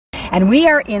And we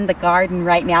are in the garden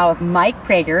right now of Mike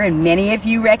Prager, and many of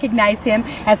you recognize him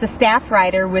as a staff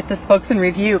writer with the Spokane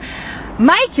Review.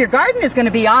 Mike, your garden is going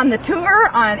to be on the tour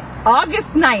on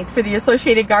August 9th for the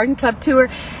Associated Garden Club tour.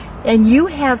 And you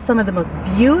have some of the most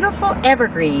beautiful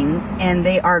evergreens, and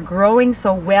they are growing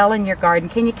so well in your garden.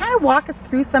 Can you kind of walk us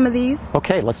through some of these?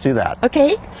 Okay, let's do that.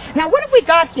 Okay. Now, what have we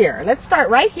got here? Let's start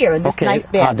right here in this nice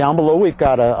bed. Down below we've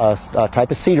got a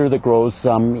type of cedar that grows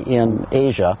in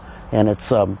Asia, and it's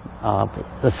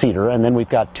the cedar. And then we've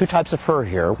got two types of fir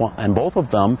here, and both of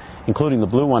them, including the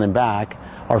blue one in back,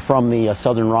 are from the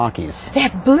Southern Rockies.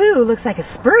 That blue looks like a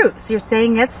spruce. You're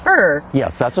saying that's fir?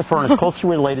 Yes, that's a fir, and it's closely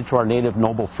related to our native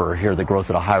noble fir here that grows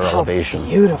at a higher elevation.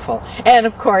 Beautiful. And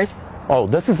of course... Oh,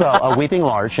 this is a weeping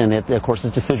larch, and it, of course,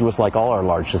 is deciduous like all our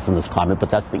larches in this climate, but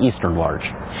that's the eastern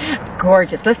larch.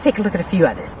 Gorgeous. Let's take a look at a few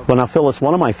others. Well, now, Phyllis,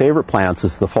 one of my favorite plants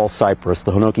is the false cypress,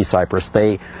 the hinoki cypress.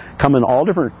 They come in all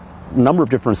different number of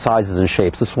different sizes and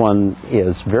shapes. This one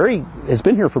has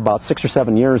been here for about 6 or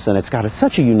 7 years, and it's got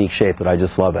such a unique shape that I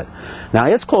just love it. Now,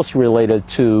 it's closely related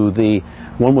to the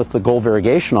one with the gold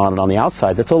variegation on it on the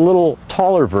outside. That's a little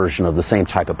taller version of the same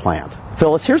type of plant.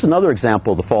 Phyllis, here's another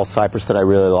example of the false cypress that I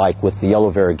really like with the yellow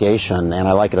variegation, and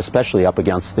I like it especially up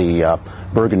against the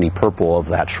burgundy purple of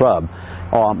that shrub.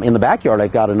 In the backyard,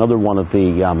 I've got another one of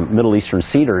the Middle Eastern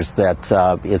cedars that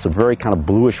is a very kind of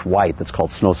bluish white that's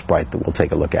called snow sprite that we'll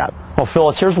take a look at. Well,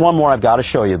 Phyllis, here's one more I've got to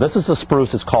show you. This is a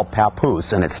spruce. It's called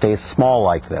papoose, and it stays small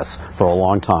like this for a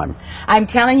long time. I'm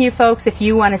telling you, folks, if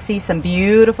you want to see some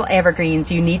beautiful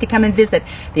evergreens, you need to come and visit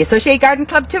the Associated Garden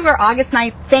Club Tour August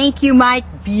 9th. Thank you, Mike.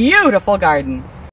 Beautiful garden.